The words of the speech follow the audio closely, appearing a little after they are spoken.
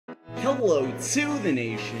Hello to the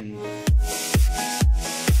nation.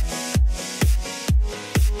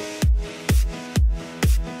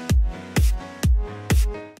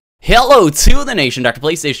 Hello to the nation, Dr.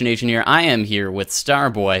 PlayStation Nation here. I am here with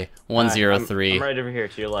Starboy103. I'm right over here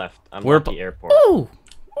to your left. I'm at the airport. Ooh.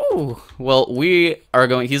 Well, we are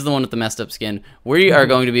going. He's the one with the messed up skin. We are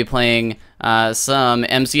going to be playing some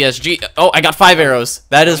MCSG. Oh, I got 5 arrows.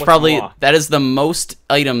 That is the most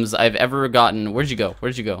items I've ever gotten. Where'd you go?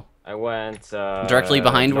 I went directly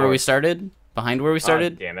behind north. where we started. Behind where we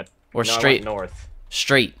started. Damn it. Or no, straight? I went north.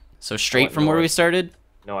 Straight. So straight from where we started.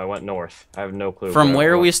 No, I went north. I have no clue. From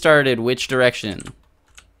where we started, which direction?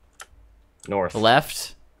 North.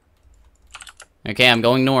 Left. Okay, I'm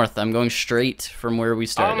going north. I'm going straight from where we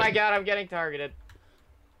started. Oh my god, I'm getting targeted.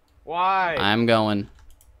 Why? I'm going.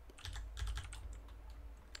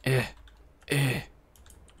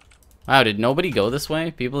 Wow, did nobody go this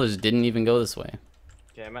way? People just didn't even go this way.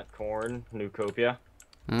 Okay, I'm at Corn, Newcopia.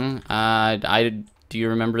 Do you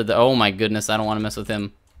remember the... Oh my goodness, I don't want to mess with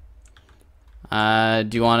him.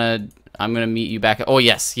 Do you want to... I'm going to meet you back... Oh,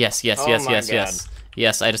 yes. Yes,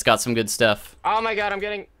 I just got some good stuff. Oh my god, I'm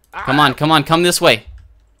getting... Ah! Come on, come this way.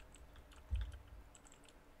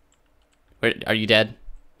 Wait, are you dead?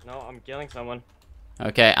 No, I'm killing someone.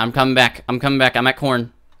 Okay, I'm coming back. I'm at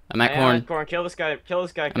Corn. I'm at Corn. Kill this guy.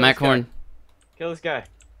 I'm at Corn. Kill this guy.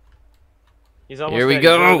 He's almost Here we dead.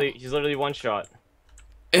 go. He's literally one shot.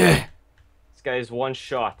 This guy is one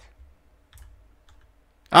shot.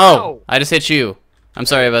 Oh, Ow! I just hit you. I'm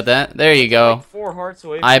sorry about that. There you go. Like 4 hearts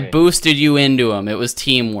away from I me. boosted you into him. It was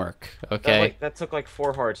teamwork. Okay. That took like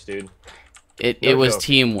 4 hearts, dude. It was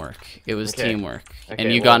teamwork. It was teamwork. Okay,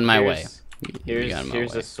 And you got in my way.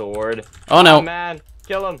 Here's a sword. Oh no. Oh man,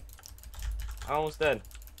 kill him. I'm almost dead.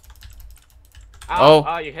 Oh.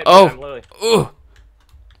 Ow, you hit me. Oh. I'm literally... Ooh.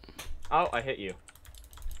 Oh, I hit you.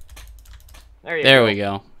 There we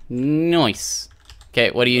go. Nice.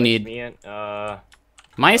 Okay, what do you need?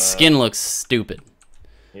 My skin looks stupid.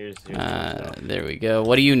 Here's there we go.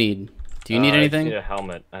 What do you need? Do you need anything? I need a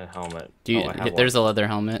helmet. Do you? There's a leather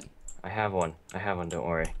helmet. I have one. Don't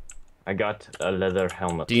worry. I got a leather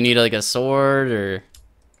helmet. Do you need like a sword or?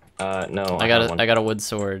 No. I got a wood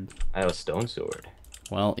sword. I have a stone sword.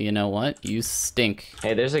 Well, you know what? You stink.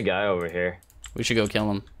 Hey, there's a guy over here. We should go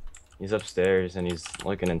kill him. He's upstairs and he's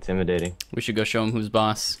looking intimidating. We should go show him who's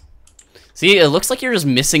boss. See, it looks like you're just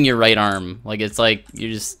missing your right arm. Like it's like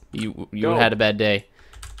you had a bad day.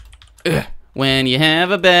 When you have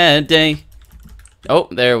a bad day. Oh,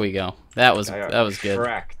 there we go. That was good.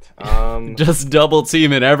 Correct. Just double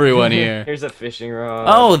teaming everyone here. Here's a fishing rod.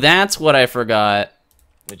 Oh, that's what I forgot.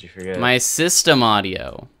 What'd you forget? My system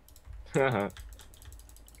audio. I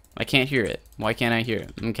can't hear it. Why can't I hear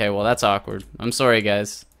it? Okay, well that's awkward. I'm sorry,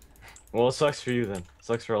 guys. Well, it sucks for you then. It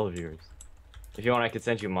sucks for all the viewers. If you want, I could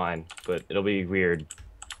send you mine, but it'll be weird.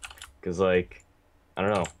 Cause like, I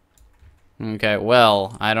don't know. Okay,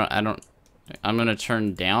 well, I'm gonna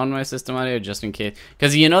turn down my system audio just in case.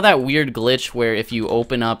 Cause you know that weird glitch where if you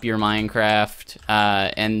open up your Minecraft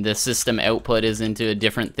and the system output is into a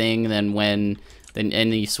different thing than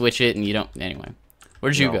and you switch it and you don't. Anyway,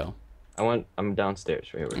 where'd you go? I'm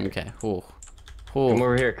downstairs right over here. Okay. Ooh. Come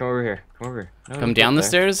over here. No, come down the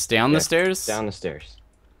stairs. Down the stairs. Down the stairs.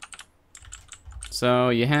 So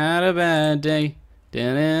you had a bad day.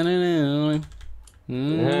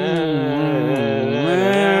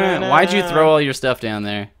 Why'd you throw all your stuff down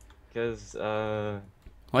there? Cause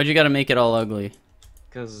Why'd you gotta make it all ugly?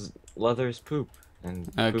 Cause leather's poop.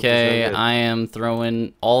 And okay, I am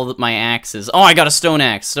throwing all my axes. Oh, I got a stone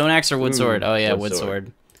axe. Stone axe or wood sword? Oh yeah, wood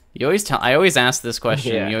sword. I always ask this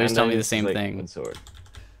question. Yeah, you always tell me the same thing. Wood sword.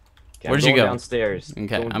 Okay, Where'd you go? Downstairs.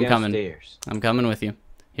 Okay, I'm coming. I'm coming with you.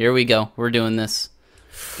 Here we go. We're doing this.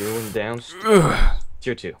 Doing downstairs.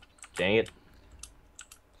 Tier 2. Dang it.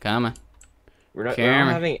 Come on. We're not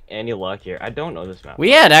having any luck here. I don't know this map.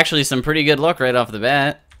 We had actually some pretty good luck right off the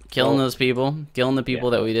bat. Killing those people. Killing the people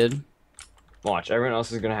that we did. Watch, everyone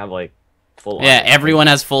else is gonna have like full. Yeah, everyone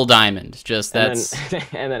has full diamond. Just that's.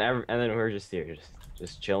 And then we're just here,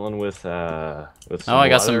 just chilling with some. Oh, I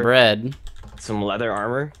got some bread. Some leather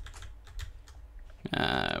armor.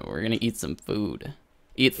 We're gonna eat some food.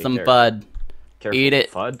 Eat some bud. Careful. Eat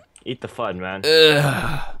it. Fud. Eat the fud, man.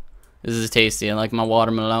 Ugh. This is tasty. I like my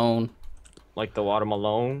watermelon. Like the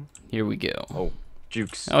watermelon. Here we go. Oh,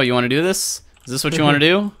 jukes. Oh, you want to do this? Is this what you want to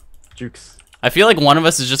do? Jukes. I feel like one of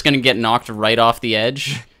us is just gonna get knocked right off the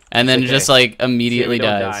edge, and then just like immediately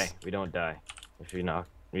dies. We don't die if we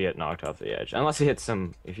get knocked off the edge. Unless you hit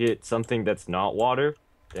if you hit something that's not water,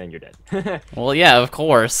 then you're dead. Well, yeah, of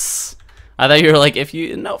course. I thought you were like, if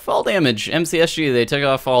you no fall damage, MCSG, they took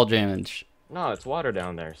off fall damage. No, it's water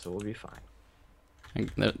down there, so we'll be fine.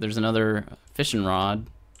 There's another fishing rod.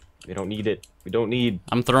 We don't need it. We don't need.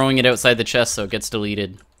 I'm throwing it outside the chest so it gets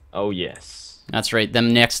deleted. Oh yes. That's right.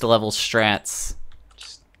 Them next level strats.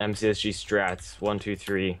 Just MCSG strats. 1, 2,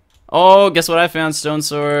 3. Oh, guess what I found? Stone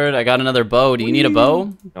sword. I got another bow. Do you need a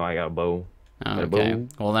bow? No, I got a bow. Oh, Got a okay. bow.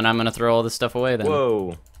 Well, then I'm gonna throw all this stuff away then.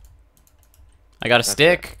 Whoa. I got a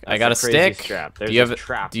stick. I got a stick. Strap. Do you have a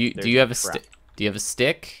trap. Do you have a stick? Do you have a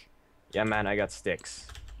stick? Yeah, man, I got sticks.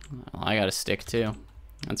 Well, I got a stick too.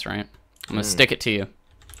 That's right. I'm gonna stick it to you.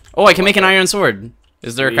 Oh, I can make an iron sword.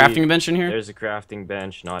 Is there a crafting bench in here? There's a crafting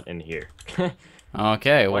bench, not in here.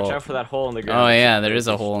 Okay, well. Watch out for that hole in the ground. Oh yeah, there is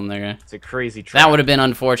a hole in there. It's a crazy trap. That would have been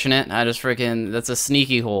unfortunate. I just freaking. That's a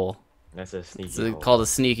sneaky hole. That's a sneaky It's hole. called a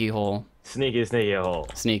sneaky hole. Sneaky hole.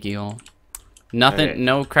 Sneaky hole. Nothing. Okay.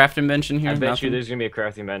 No crafting bench in here. I bet Nothing? you there's gonna be a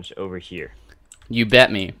crafting bench over here. You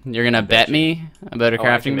bet me. You're gonna bet me about a Oh,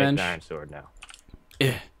 I can crafting make bench? an iron sword now.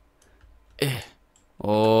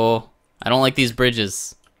 Oh, I don't like these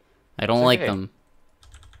bridges. I don't like okay. them.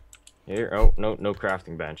 Here. Oh no, no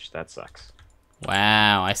crafting bench. That sucks.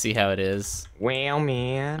 Wow, I see how it is. Well,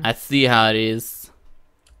 man. I see how it is.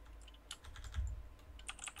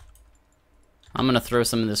 I'm gonna throw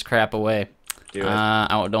some of this crap away. Do it.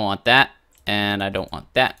 I don't want that, and I don't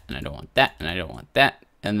want that, and I don't want that, and I don't want that,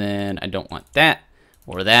 and then I don't want that,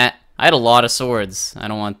 or that. I had a lot of swords. I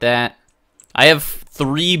don't want that. I have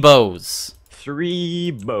 3 bows.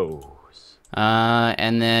 3 bows.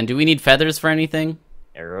 And then do we need feathers for anything?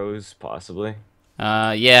 Arrows, possibly.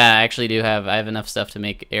 Yeah, I actually do have. I have enough stuff to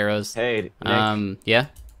make arrows. Hey, Nick. Yeah.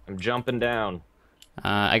 I'm jumping down.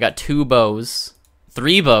 I got 2 bows,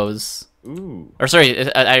 3 bows. Ooh. Or sorry,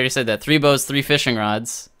 I already said that. 3 bows, 3 fishing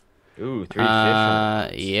rods. Ooh, 3 fish.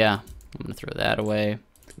 rods. Yeah. I'm gonna throw that away.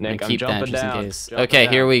 Nick, I'm keep that jumping just down. in case. Jumping Okay,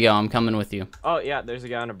 down. here we go. I'm coming with you. Oh yeah, there's a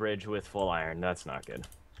guy on a bridge with full iron. That's not good.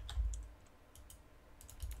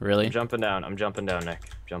 Really? I'm jumping down. I'm jumping down, Nick.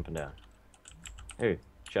 Jumping down. Hey,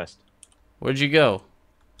 chest. Where'd you go?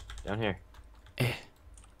 Down here. You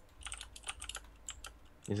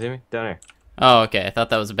see me? Down here. Oh, okay. I thought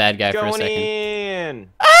that was a bad guy for a Going second. in.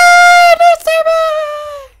 Ah,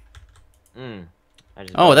 I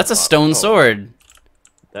just oh, built that's a top. stone Oh, sword.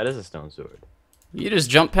 That is a stone sword. You just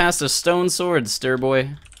jumped past a stone sword, stir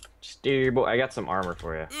boy. Steer boy, I got some armor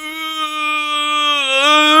for you.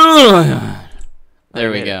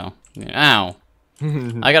 There we go. Ow.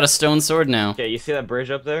 I got a stone sword now. Okay, you see that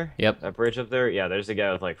bridge up there? Yep. That bridge up there? Yeah, there's a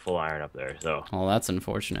guy with like full iron up there, so Well, that's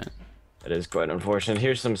unfortunate. that is quite unfortunate.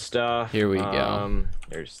 Here's some stuff. Here we go.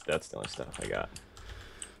 That's the only stuff I got.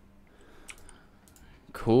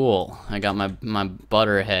 Cool. I got my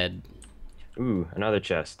butterhead. Ooh, another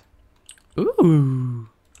chest. Ooh.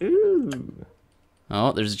 Ooh.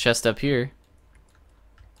 Oh, there's a chest up here.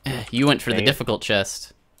 You went for the Dang it. difficult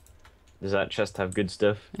chest. Does that chest have good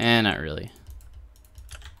stuff? Not really.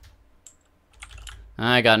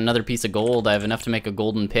 I got another piece of gold. I have enough to make a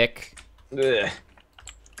golden pick. Ugh.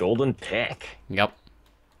 Golden pick. Yep.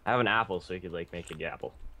 I have an apple, so you could like make a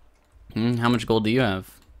gapple. How much gold do you have?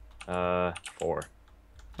 4.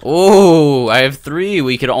 Oh, I have 3.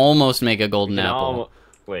 We could almost make a golden We can apple.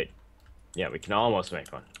 Wait. Yeah, we can almost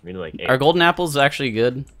make one. We need like 8. Are golden apples actually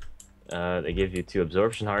good? They give you 2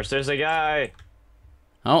 absorption hearts. There's a guy.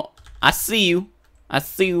 Oh, I see you. I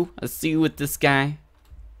see you. I see you with this guy.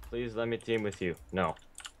 Please let me team with you. No.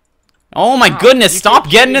 Oh my Wow, goodness, you stop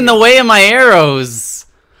keep getting in the shooting. way of my arrows.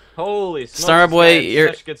 Holy smokes, Starboy, this guy has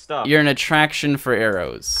such good stuff. You're an attraction for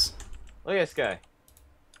arrows. Look at this guy.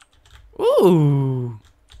 Ooh.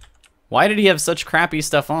 Why did he have such crappy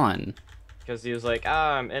stuff on? Because he was like,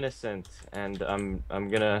 I'm innocent, and I'm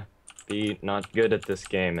gonna be not good at this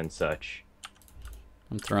game and such.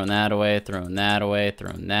 I'm throwing that away, throwing that away,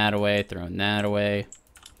 throwing that away, throwing that away.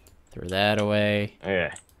 Throw that away.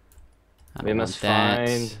 Okay. I We don't must want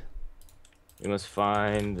that.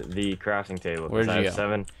 find the crafting table. 'cause Where'd I you have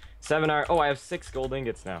go? 7 iron. Oh, I have 6 gold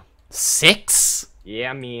ingots now. 6?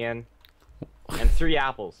 Yeah, man. And 3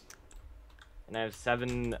 apples. And I have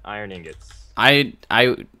 7 iron ingots.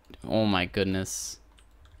 Oh my goodness.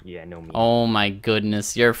 Yeah, no me. Oh my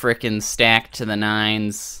goodness. You're freaking stacked to the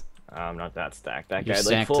 9s. I'm not that stacked. That You're guy had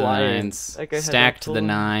stacked like to full the iron. 9s. That guy had, Stacked like, to the full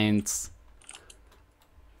iron. 9s.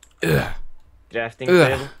 Ugh. Drafting Ugh.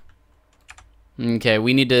 table? Okay,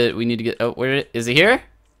 we need to get. Oh, where is he here?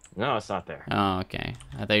 No, it's not there. Oh, okay.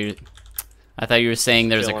 I thought you were saying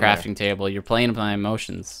there's a Chilling there. crafting table. You're playing with my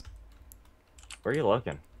emotions. Where are you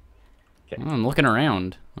looking? Oh, I'm looking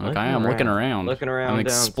around. Okay, I'm looking around. Looking around. I'm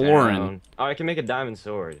exploring. Downtown. Oh, I can make a diamond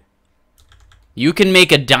sword. You can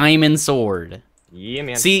make a diamond sword. Yeah,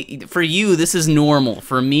 man. See, for you, this is normal.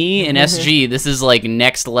 For me and SG, this is like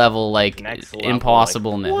next level, like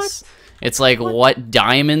impossibleness. Like, it's like, what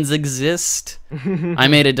diamonds exist? I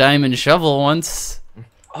made a diamond shovel once.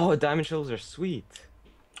 Oh, diamond shovels are sweet.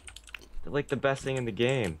 They're like the best thing in the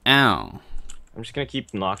game. Ow. I'm just gonna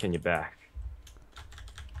keep knocking you back.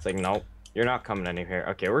 It's like, nope, you're not coming in here.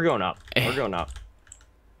 Okay, we're going up. We're going up.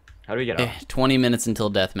 How do we get up? 20 minutes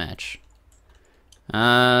until deathmatch.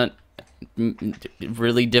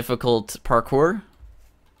 Really difficult parkour?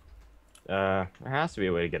 There has to be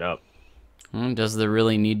a way to get up. Does there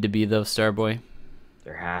really need to be, though, Starboy?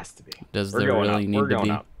 There has to be. Does there really need to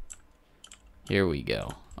be? Up. Here we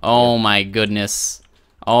go. Oh my goodness.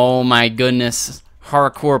 Oh my goodness.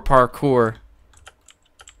 Hardcore parkour.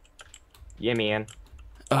 Yeah, man.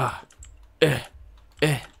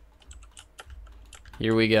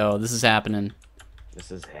 Here we go. This is happening.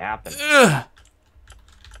 This is happening.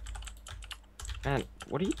 Man,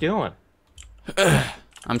 what are you doing?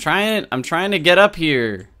 I'm trying to get up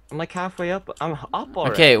here. I'm like halfway up. I'm up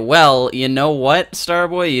already. Okay, well, you know what,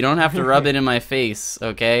 Starboy? You don't have to rub it in my face,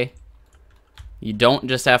 okay? You don't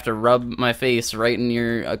just have to rub my face right in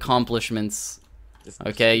your accomplishments.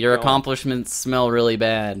 Okay, your accomplishments smell really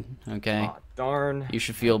bad, okay? Oh, darn. You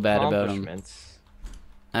should feel bad about them.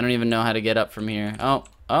 I don't even know how to get up from here.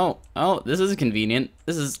 Oh, this is convenient.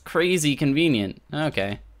 This is crazy convenient.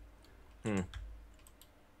 Okay.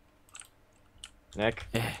 Nick,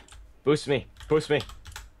 boost me. Boost me.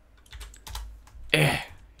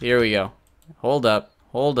 Here we go. Hold up.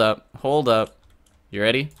 Hold up. Hold up. You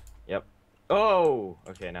ready? Yep. Oh!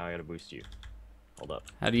 Okay, now I gotta boost you. Hold up.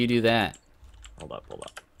 How do you do that? Hold up, hold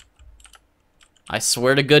up. I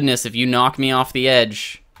swear to goodness, if you knock me off the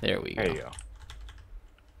edge... There we go. There you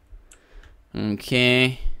go.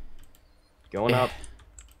 Okay. Going up.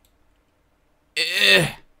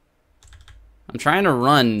 I'm trying to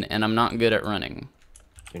run, and I'm not good at running.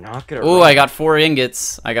 You're not good at Oh, I got 4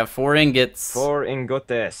 ingots. I got 4 ingots. 4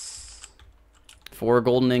 ingotes. 4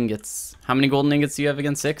 golden ingots. How many golden ingots do you have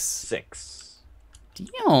again? 6? 6.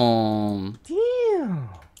 Damn. Damn.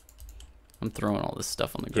 I'm throwing all this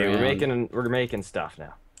stuff on the Okay, ground. we're making stuff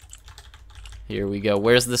now. Here we go.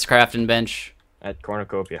 Where's this crafting bench? At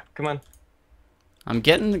Cornucopia. Come on. I'm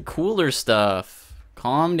getting the cooler stuff.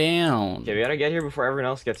 Calm down. Okay, we gotta get here before everyone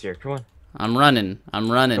else gets here. Come on. I'm running. I'm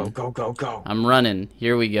running. Go, go, go, go. I'm running.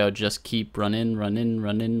 Here we go. Just keep running, running,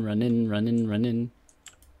 running, running, running, running.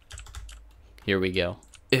 Here we go.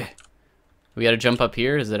 We gotta jump up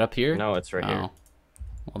here? Is it up here? No, it's right here.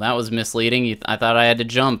 Well, that was misleading. I thought I had to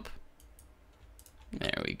jump.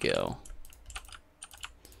 There we go.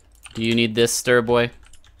 Do you need this, Starboy?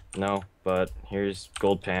 No, but here's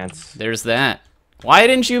gold pants. There's that. Why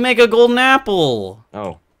didn't you make a golden apple?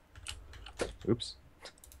 Oh. Oops.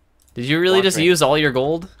 Did you really just use all your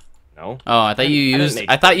gold? No. Oh, I thought you used.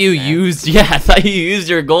 I thought you used. Yeah, I thought you used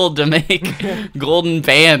your gold to make golden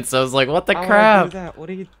pants. I was like, what the crap? Do that? What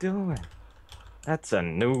are you doing? That's a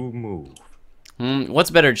new move. What's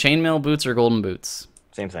better, chainmail boots or golden boots?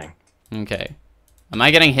 Same thing. Okay. Am I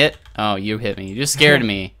getting hit? Oh, you hit me. You just scared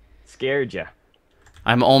me. Scared ya.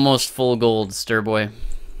 I'm almost full gold, Starboy.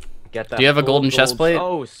 Get that. Do you have a golden chest plate?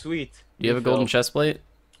 Oh, sweet. Do you have a golden chest plate?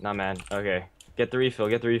 Nah, man. Okay. Get the refill.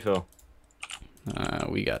 Get the refill.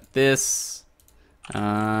 We got this.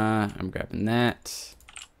 I'm grabbing that.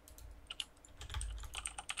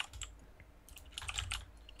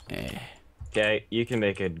 Okay, you can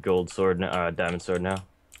make a gold sword, diamond sword now.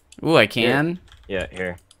 Ooh, I can? Here. Yeah,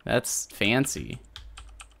 here. That's fancy.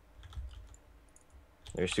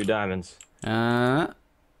 There's 2 diamonds. I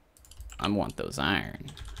want those iron.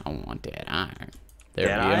 I want that iron. There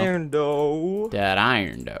we go. Iron dough. That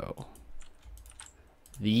iron dough.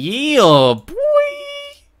 Yeah, boy.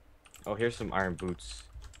 Oh, here's some iron boots.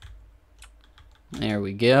 There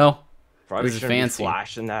we go. Probably this is shouldn't fancy. be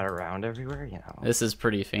flashing that around everywhere, you know. This is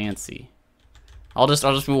pretty fancy. I'll just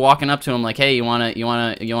be walking up to him like, hey, you wanna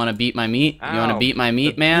beat my meat? Ow, You wanna beat my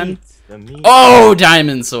meat, man? The meat. Oh,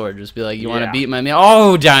 diamond sword. Just be like, you wanna beat my meat?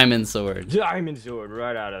 Oh, diamond sword. Diamond sword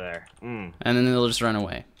right out of there. And then they'll just run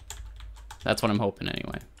away. That's what I'm hoping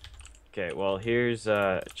anyway. Okay, well here's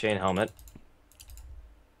a chain helmet.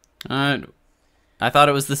 I thought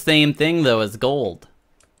it was the same thing though as gold.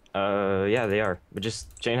 Yeah, they are. But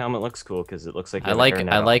just chain helmet looks cool because it looks like I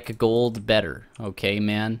like gold better. Okay,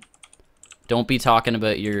 man. Don't be talking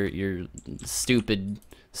about your stupid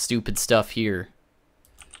stuff here.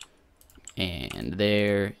 And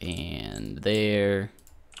there, and there.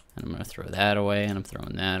 And I'm gonna throw that away, and I'm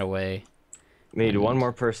throwing that away. Need one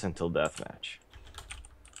more person till deathmatch.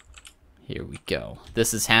 Here we go.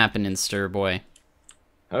 This is happening, stir boy.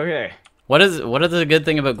 Okay. What is the good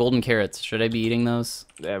thing about golden carrots? Should I be eating those?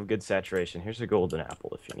 They have good saturation. Here's a golden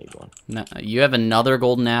apple if you need one. No, you have another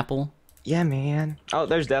golden apple? Yeah, man. Oh,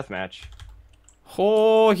 there's deathmatch.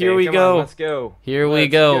 Oh, here we come go. On, let's go. Here we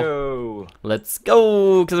go. Let's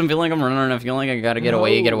go. Because I'm feeling like I'm running. I feel like I gotta get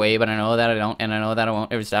away, but I know that I don't, and I know that I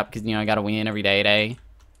won't ever stop because, you know, I gotta win every day.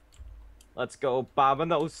 Let's go,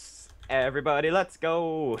 Bobanos. Everybody, let's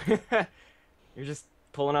go. You're just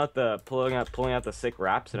pulling out the sick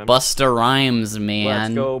raps and I'm Busta Rhymes, man.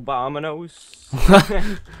 Let's go,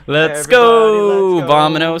 Bobanos. Let's go,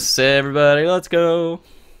 Bobanos. Everybody, let's go.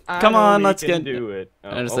 Come on, let's get do it.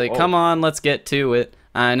 I just say, come on, let's get to it.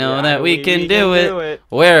 I know that we can do it.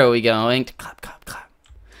 Where are we going? Clap, clap, clap.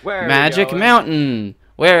 Magic Mountain.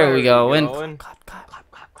 Where are we going? Clap, clap, clap,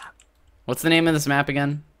 clap, clap, clap. What's the name of this map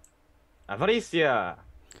again? Avaricia.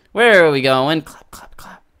 Where are we going? Clap, clap,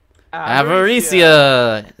 clap.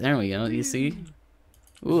 Avaricia. There we go. You see?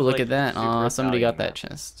 Ooh, look at that. Aw, somebody got that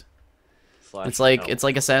chest. It's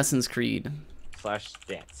like Assassin's Creed.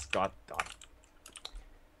 /dance. Dot.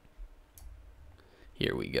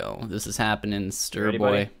 Here we go. This is happening, stir Ready, boy.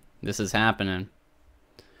 buddy? This is happening.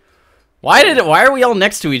 Why are we all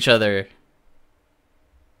next to each other?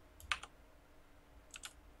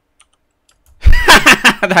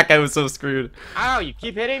 That guy was so screwed. Ow, you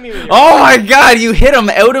keep hitting me with your Oh my god, you hit him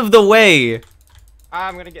out of the way.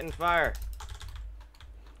 I'm gonna get in fire.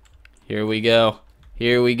 Here we go.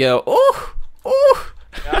 Here we go. Ooh! Ooh!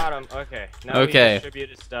 Got him. Okay. Now Okay. we distribute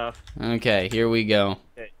his stuff. Okay, here we go.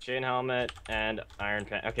 Okay, chain helmet and iron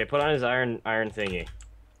pen. Okay, put on his iron thingy.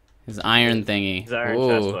 His iron thingy. His iron Ooh.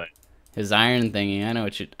 chestplate. His iron thingy. I know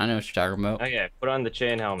what you're talking about. Okay, put on the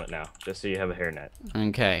chain helmet now, just so you have a hairnet.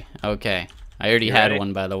 Okay, okay. I already You had ready?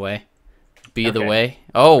 one, by the way. Be the Okay. way.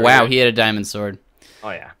 Oh Are you wow, ready? he had a diamond sword.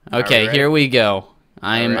 Oh yeah. Okay, here we go.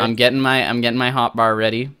 I'm ready? getting my hot bar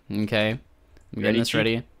ready. Okay, I'm getting Ready, this Chief?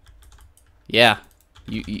 ready. Yeah,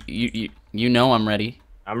 you know I'm ready.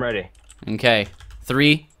 I'm ready. Okay,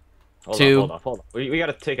 3, Hold 2. on. We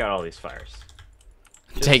gotta take out all these fires.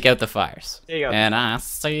 Take out the fires. Take out And I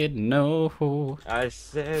said no. I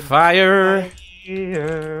said Fire. fire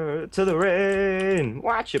to the rain.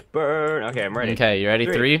 Watch it burn. Okay, I'm ready. Okay, you ready?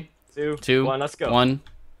 3, 2, 1, let's go. 1.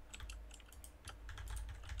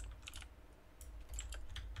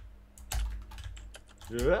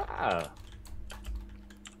 Yeah.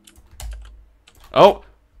 Oh.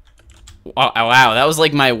 Wow, that was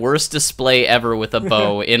like my worst display ever with a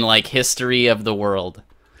bow in like history of the world.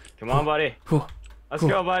 Come on, buddy. Let's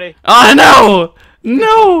go, buddy. Oh no!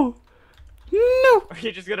 No! No! Are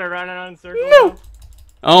you just gonna run it on circle? No!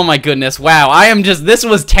 Oh my goodness, wow, this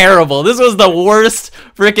was terrible. This was the worst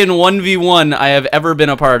freaking 1v1 I have ever been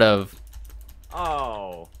a part of.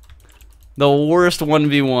 Oh. The worst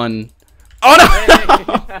 1v1. Oh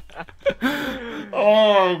no!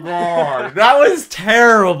 Oh god, that was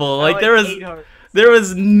terrible. Like there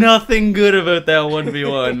was nothing good about that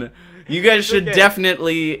 1v1. You guys should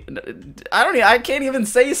definitely I can't even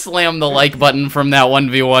say slam the like button from that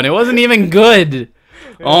 1v1. It wasn't even good.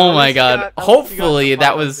 Oh my god. Hopefully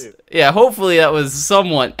that was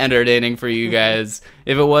somewhat entertaining for you guys.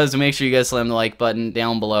 If it was, make sure you guys slam the like button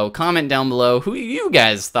down below. Comment down below who you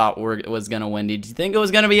guys thought was gonna win. Did you think it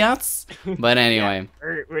was gonna be us? But anyway.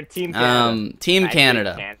 We're Team Canada. Team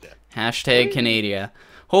Canada. Hashtag Canada.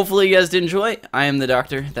 Hopefully you guys did enjoy. I am the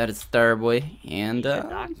doctor. That is Starboy. And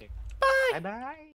Bye. Bye.